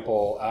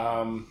example,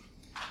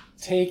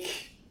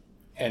 take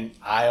an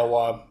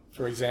Iowa,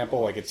 for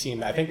example, like a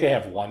team. I think they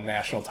have one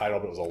national title,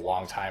 but it was a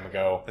long time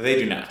ago. They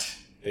do not.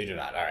 They do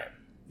not. All right.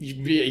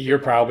 You're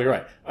probably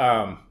right.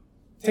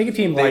 Take a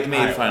team like They've made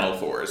Iowa. Final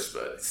Fours,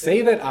 but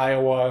Say that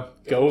Iowa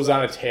goes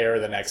on a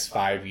tear the next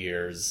 5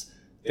 years.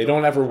 They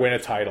don't ever win a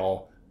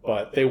title,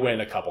 but they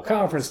win a couple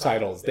conference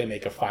titles. They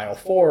make a Final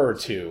Four or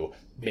 2.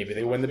 Maybe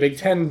they win the Big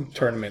Ten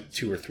tournament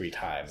 2 or 3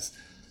 times.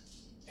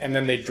 And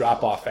then they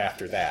drop off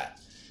after that.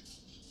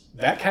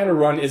 That kind of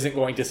run isn't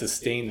going to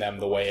sustain them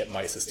the way it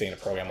might sustain a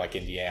program like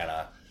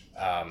Indiana.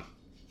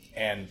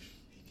 And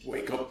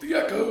wake up the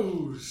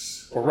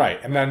echoes. well, right.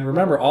 And then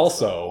remember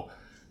also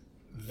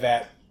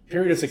that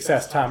period of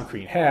success Tom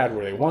Crean had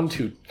where they won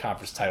 2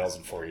 conference titles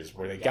in 4 years,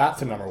 where they got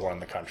to number 1 in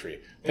the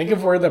country. Think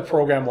of where the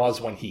program was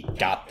when he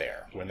got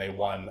there, when they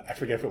won, I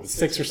forget if it was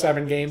 6 or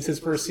 7 games his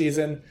first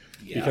season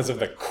because of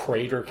the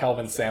crater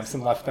Kelvin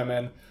Sampson left them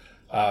in.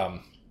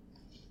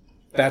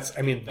 That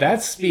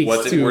speaks to...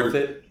 Was it worth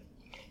it?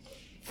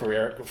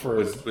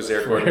 Was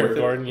Eric Gordon worth it?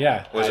 Gordon,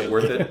 yeah. Was it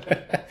worth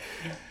it?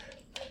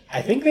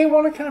 I think they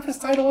won a conference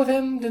title with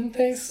him, didn't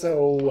they?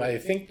 So I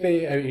think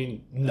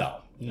no.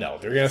 They're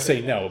going to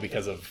say no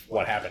because of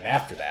what happened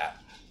after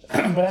that.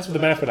 But that's with the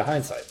benefit of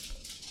hindsight.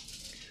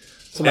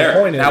 So my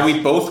point is... Now we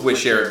both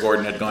wish Eric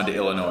Gordon had gone to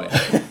Illinois.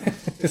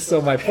 So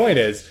my point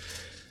is,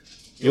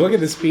 you look at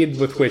the speed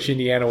with which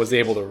Indiana was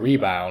able to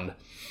rebound,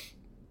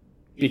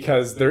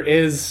 because there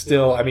is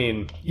still,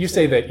 you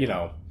say that,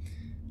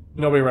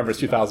 nobody remembers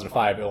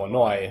 2005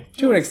 Illinois.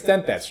 To an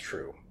extent, that's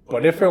true.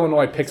 But if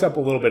Illinois picks up a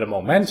little bit of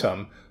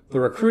momentum, the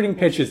recruiting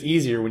pitch is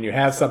easier when you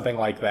have something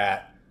like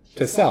that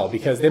to sell,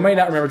 because they might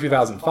not remember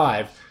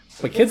 2005,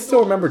 but kids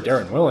still remember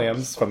Darren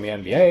Williams from the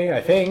NBA,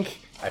 I think.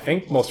 I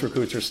think most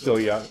recruits are still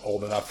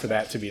old enough for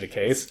that to be the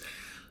case.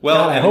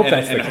 Well, I hope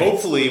that's the case.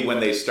 Hopefully when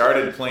they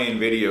started playing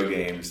video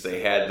games,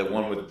 they had the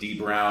one with D.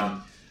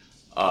 Brown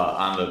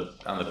on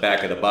the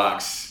back of the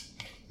box.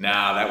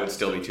 Nah, that would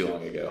still be too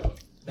long ago.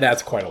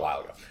 That's quite a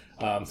while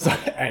ago. So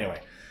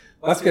anyway,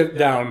 let's get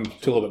down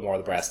to a little bit more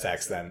of the brass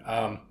tacks then.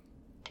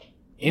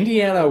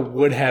 Indiana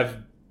would have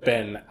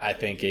been, I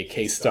think, a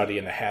case study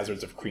in the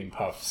hazards of cream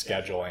puff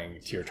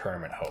scheduling to your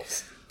tournament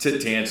hosts.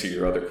 To answer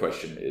your other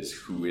question is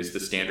who is the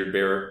standard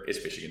bearer?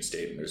 It's Michigan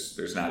State, and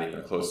there's not even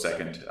a close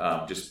second,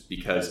 just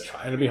because...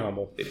 Trying to be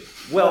humble.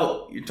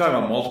 You're talking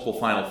about multiple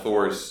Final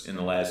Fours in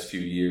the last few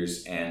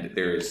years, and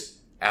there is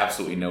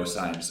absolutely no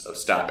signs of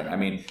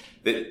stopping.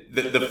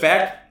 The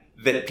fact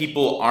that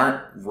people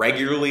aren't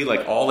regularly,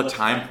 all the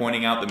time,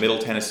 pointing out the Middle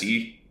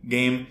Tennessee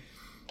game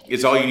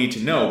is all you need to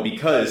know,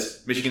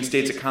 because Michigan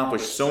State's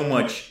accomplished so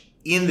much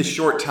in the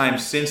short time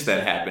since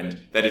that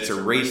happened that it's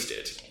erased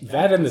it.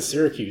 That and the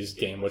Syracuse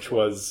game, which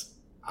was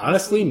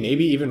honestly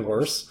maybe even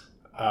worse.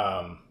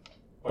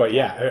 But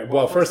yeah,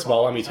 well, first of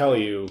all, let me tell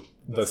you,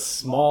 the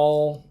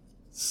small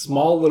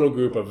little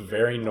group of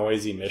very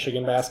noisy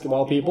Michigan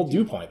basketball people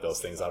do point those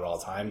things out all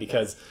the time,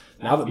 because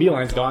now that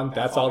Beilein's gone,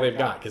 that's all they've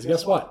got. Because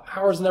guess what?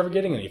 Howard's never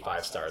getting any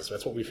 5 stars.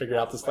 That's what we figured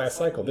out this last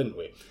cycle, didn't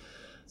we?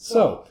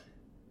 So,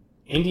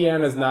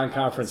 Indiana's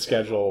non-conference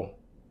schedule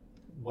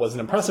was an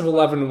impressive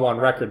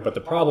 11-1 record, but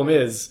the problem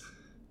is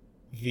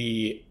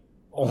the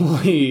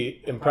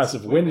only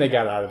impressive win they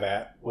got out of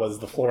that was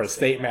the Florida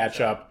State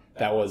matchup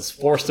that was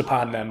forced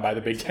upon them by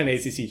the Big Ten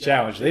ACC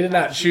Challenge. They did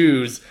not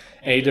choose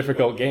any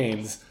difficult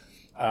games.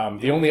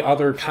 The only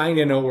other kind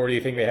of noteworthy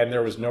thing they had in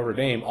there was Notre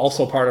Dame,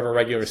 also part of a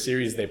regular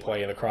series they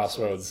play in the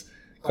Crossroads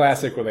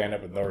Classic, where they end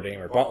up with Notre Dame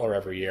or Butler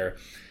every year.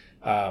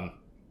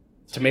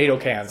 Tomato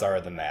cans are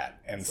than that.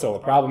 And so the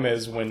problem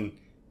is when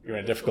you're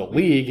in a difficult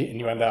league and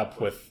you end up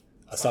with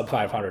a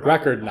sub-500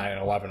 record,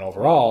 9-11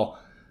 overall,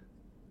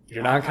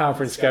 your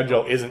non-conference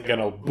schedule isn't going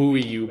to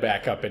buoy you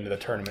back up into the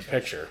tournament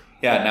picture.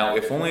 Yeah, now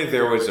if only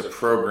there was a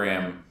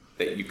program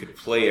that you could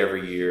play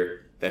every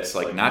year that's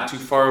like not too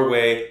far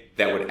away,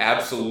 that would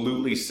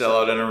absolutely sell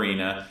out an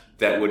arena,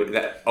 that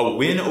a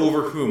win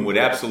over whom would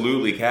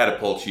absolutely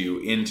catapult you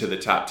into the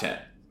top 10.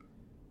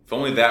 If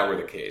only that were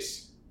the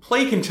case.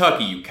 Play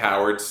Kentucky, you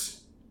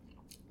cowards.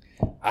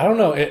 I don't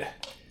know.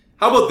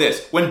 How about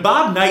this? When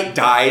Bob Knight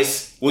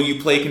dies, will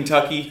you play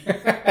Kentucky?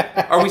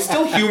 Are we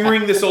still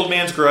humoring this old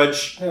man's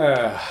grudge?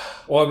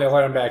 Well, and they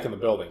let him back in the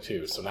building,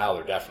 too, so now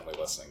they're definitely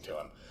listening to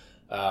him.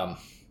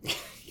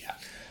 Yeah.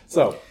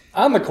 So,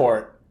 on the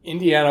court,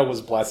 Indiana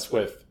was blessed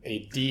with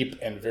a deep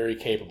and very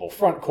capable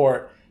front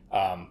court.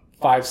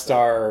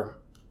 5-star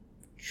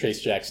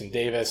Trayce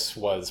Jackson-Davis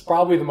was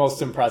probably the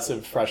most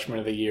impressive freshman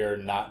of the year,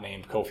 not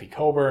named Kofi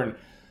Cockburn.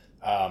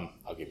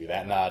 I'll give you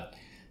that nod.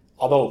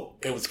 Although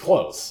it was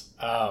close.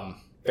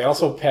 They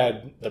also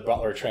had the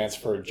Butler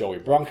transfer Joey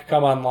Brunk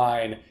come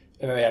online,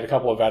 and then they had a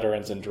couple of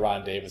veterans in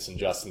Deron Davis and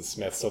Justin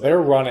Smith. So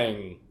they're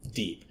running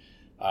deep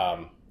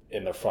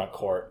in the front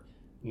court.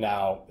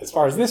 Now, as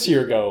far as this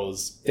year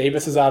goes,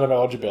 Davis is out of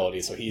eligibility,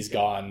 so he's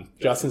gone.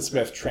 Justin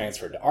Smith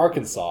transferred to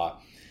Arkansas.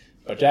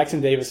 But Jackson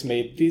Davis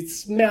made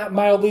this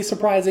mildly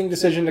surprising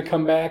decision to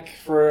come back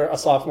for a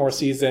sophomore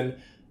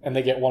season, and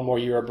they get one more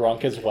year of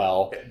Brunk as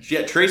well.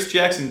 Yeah, Trayce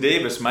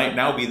Jackson-Davis might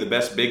now be the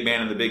best big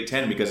man in the Big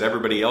Ten because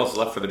everybody else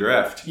left for the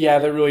draft. Yeah,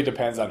 that really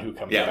depends on who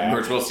comes back. Yeah,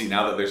 which we'll see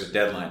now that there's a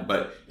deadline.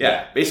 But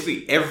yeah,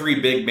 basically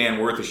every big man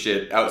worth a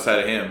shit outside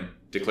of him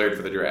declared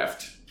for the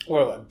draft.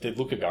 Well, did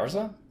Luka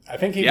Garza? I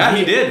think he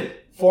did.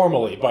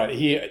 Formally, but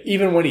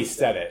even when he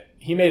said it,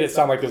 he made it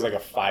sound like there's like a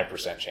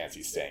 5% chance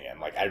he's staying in.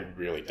 Like, I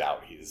really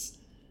doubt he's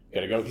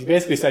going to go. He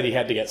basically said he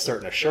had to get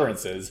certain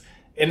assurances.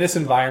 In this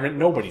environment,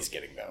 nobody's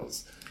getting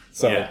those.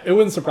 So It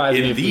wouldn't surprise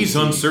me. In these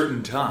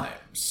uncertain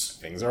times.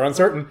 Things are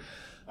uncertain.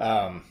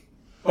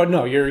 But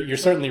no, you're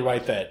certainly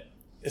right that,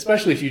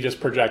 especially if you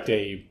just project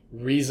a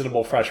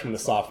reasonable freshman to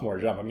sophomore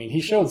jump, I mean, he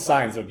showed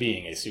signs of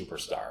being a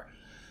superstar.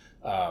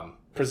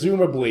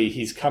 Presumably,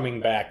 he's coming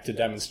back to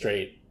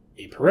demonstrate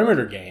a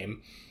perimeter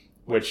game,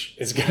 which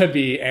is going to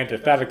be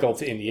antithetical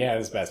to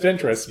Indiana's best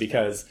interests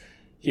because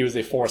he was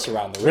a force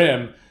around the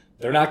rim.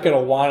 They're not going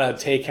to want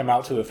to take him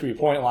out to the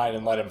three-point line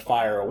and let him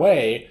fire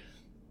away,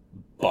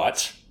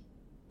 but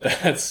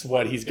that's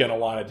what he's going to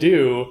want to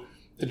do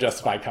to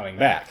justify coming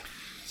back.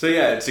 So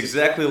yeah, it's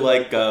exactly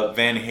like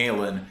Van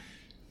Halen.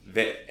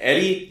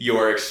 Eddie, you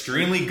are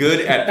extremely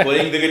good at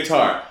playing the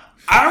guitar.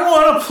 I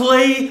want to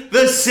play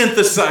the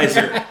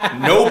synthesizer.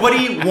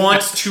 Nobody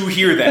wants to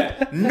hear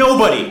that.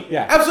 Nobody.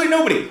 Yeah. Absolutely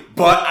nobody.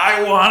 But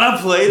I want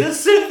to play the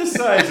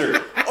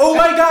synthesizer. Oh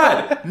my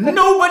God.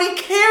 Nobody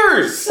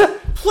cares.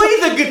 Play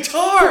the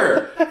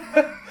guitar.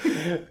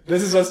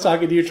 This is what's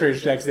talking to you,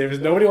 Trayce Jackson-Davis.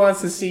 Nobody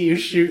wants to see you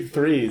shoot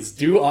threes.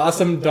 Do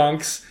awesome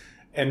dunks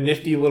and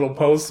nifty little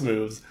post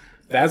moves.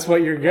 That's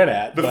what you're good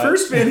at. The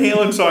first Van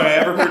Halen song I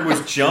ever heard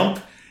was Jump.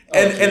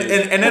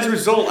 And as a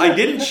result, I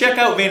didn't check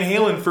out Van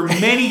Halen for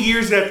many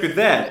years after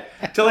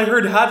that, till I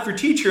heard Hot for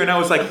Teacher, and I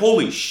was like,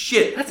 holy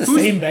shit. That's the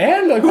same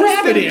band? Like, what who's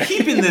happened been here?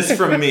 keeping this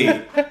from me?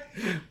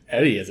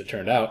 Eddie, as it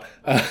turned out.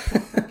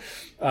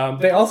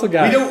 They also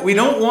got... We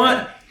don't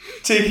want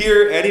to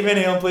hear Eddie Van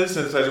Halen play the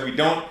synthesizer. We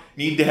don't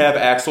need to have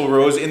Axl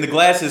Rose in the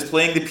glasses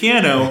playing the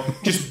piano.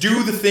 Just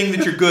do the thing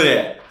that you're good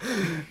at.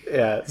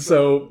 Yeah,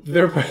 so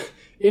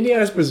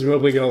Indiana's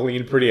presumably going to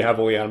lean pretty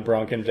heavily on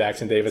Brunk and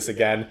Jackson-Davis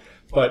again.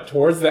 But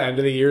towards the end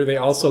of the year, they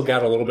also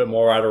got a little bit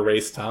more out of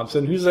Race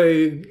Thompson, who's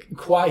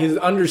he's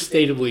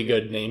understatably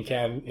good name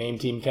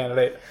team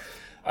candidate.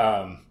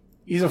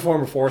 He's a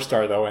former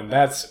 4-star though, and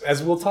that's,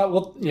 as we'll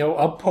talk.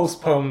 I'll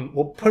postpone.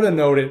 We'll put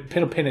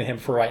a pin in him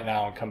for right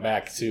now, and come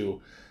back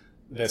to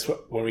this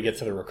when we get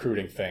to the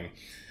recruiting thing.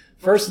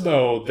 First,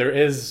 though, there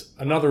is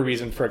another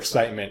reason for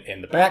excitement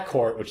in the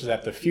backcourt, which is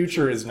that the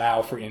future is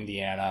now for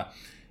Indiana.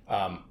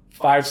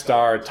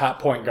 5-star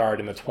top point guard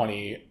in the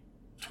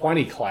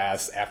 2020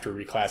 class after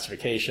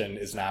reclassification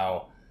is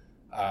now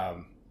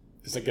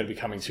is going to be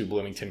coming to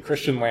Bloomington.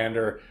 Christian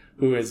Lander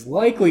who is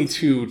likely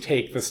to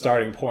take the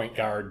starting point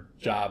guard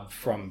job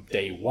from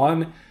day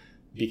one,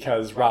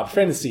 because Rob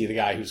Finney, the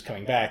guy who's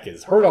coming back,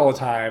 is hurt all the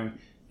time,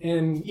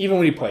 and even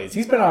when he plays,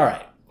 he's been all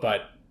right.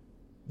 But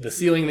the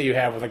ceiling that you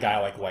have with a guy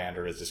like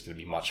Lander is just going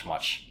to be much,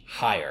 much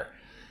higher.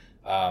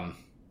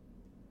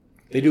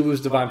 They do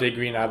lose Devontae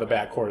Green out of the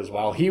backcourt as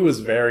well. He was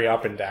very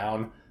up and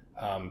down.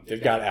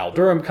 They've got Al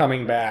Durham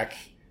coming back.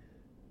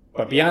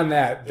 But beyond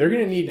that, they're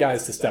going to need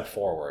guys to step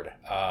forward.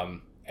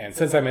 And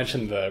since I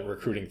mentioned the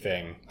recruiting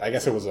thing, I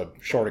guess it was a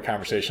shorter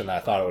conversation than I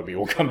thought it would be.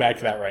 We'll come back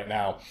to that right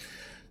now.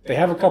 They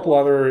have a couple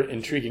other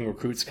intriguing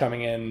recruits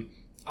coming in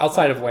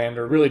outside of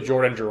Lander. Really,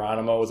 Jordan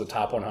Geronimo was a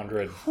top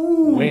 100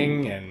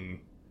 wing. And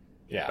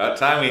yeah. About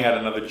time we had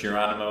another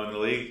Geronimo in the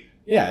league.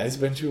 Yeah, it's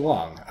been too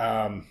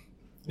long.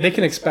 They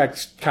can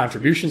expect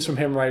contributions from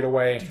him right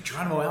away. Dude,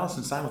 Geronimo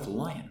Allison signed with the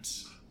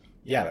Lions.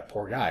 Yeah, that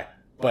poor guy.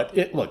 But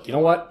look, you know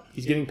what?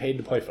 He's getting paid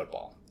to play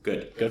football.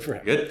 Good. Good for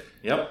him. Good.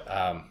 Yep.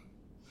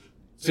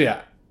 So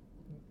yeah,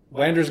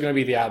 Lander's going to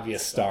be the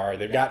obvious star.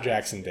 They've got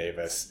Jackson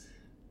Davis.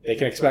 They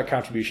can expect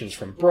contributions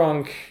from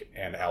Brunk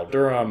and Al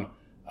Durham,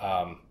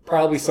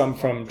 probably some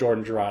from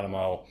Jordan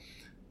Geronimo.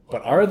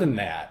 But other than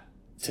that,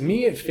 to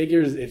me, it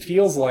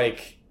feels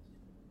like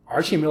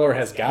Archie Miller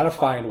has got to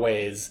find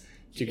ways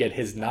to get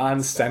his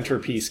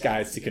non-centerpiece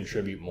guys to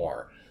contribute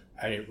more.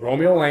 I mean,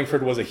 Romeo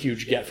Langford was a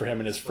huge get for him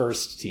in his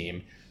first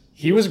team.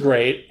 He was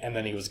great, and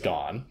then he was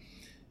gone.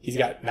 He's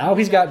got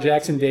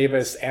Jackson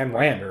Davis and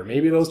Lander.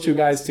 Maybe those two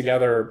guys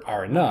together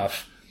are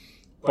enough.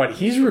 But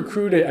he's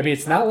recruited. I mean,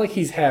 it's not like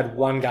he's had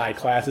one guy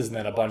classes and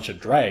then a bunch of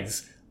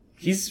dregs.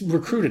 He's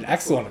recruited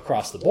excellent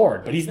across the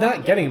board, but he's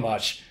not getting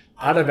much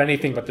out of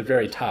anything but the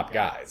very top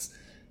guys.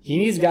 He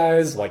needs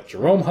guys like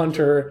Jerome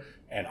Hunter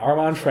and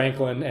Armand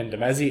Franklin and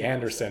Demezi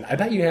Anderson. I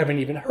bet you haven't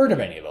even heard of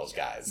any of those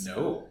guys.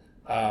 No.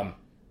 I'll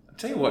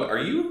tell you what. Are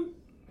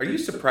you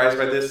surprised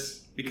by this?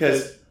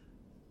 Because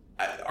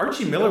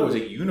Archie Miller was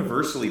a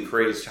universally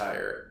praised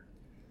hire.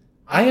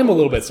 I am a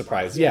little bit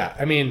surprised, yeah.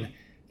 I mean,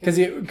 because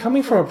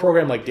coming from a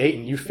program like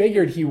Dayton, you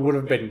figured he would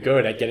have been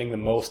good at getting the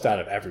most out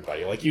of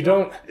everybody. Like, you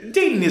don't...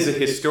 Dayton is a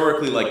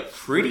historically,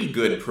 pretty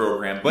good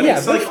program, but yeah,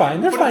 it's they're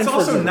fine. They're fine. It's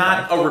also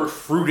not a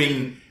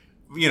recruiting...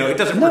 it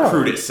doesn't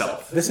recruit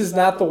itself. This is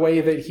not the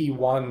way that he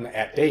won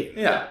at Dayton.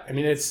 Yeah. I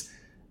mean,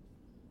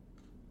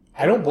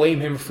 I don't blame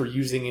him for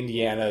using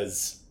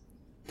Indiana's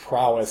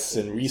prowess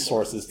and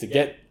resources to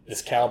get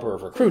this caliber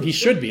of recruit. He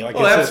should be.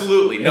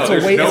 Absolutely. There's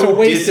no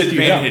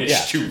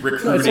disadvantage to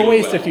recruiting. It's a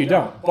waste if you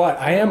don't. But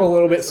I am a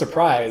little bit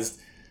surprised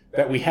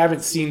that we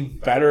haven't seen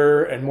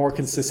better and more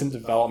consistent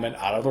development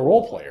out of the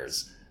role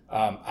players,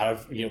 out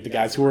of the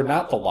guys who are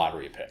not the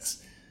lottery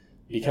picks.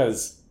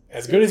 Because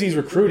as good as he's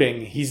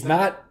recruiting, he's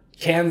not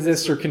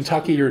Kansas or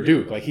Kentucky or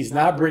Duke. Like, he's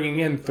not bringing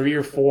in 3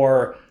 or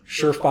 4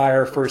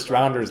 surefire first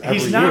rounders every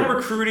year. He's not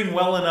recruiting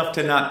well enough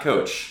to not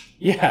coach.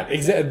 Yeah,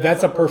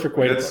 that's a perfect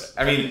way to put it.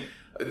 I mean,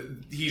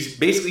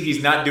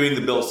 he's not doing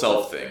the Bill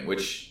Self thing,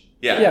 which,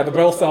 yeah. Yeah, the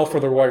Bill Self or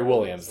the Roy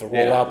Williams, the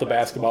roll out the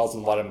basketballs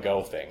and let them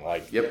go thing.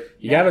 Like, yep.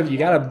 You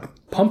gotta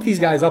pump these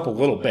guys up a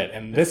little bit.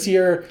 And this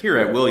year... Here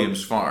at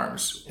Williams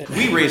Farms,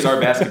 we raise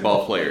our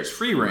basketball players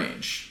free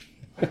range.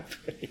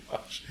 Pretty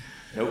much.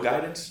 No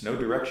guidance, no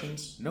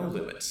directions, no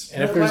limits,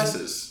 and no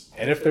classes.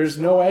 And if there's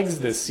no eggs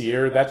this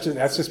year, that's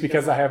just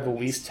because I have the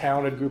least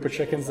talented group of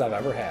chickens I've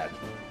ever had.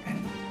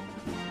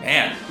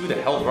 Man, who the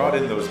hell brought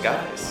in those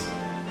guys?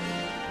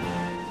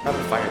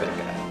 Probably fire that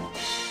guy.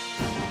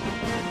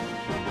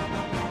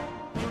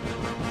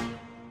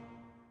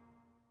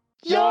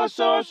 Your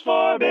source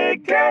for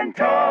Big Ten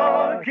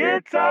talk.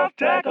 It's Off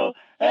Tackle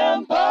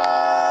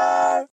Empire.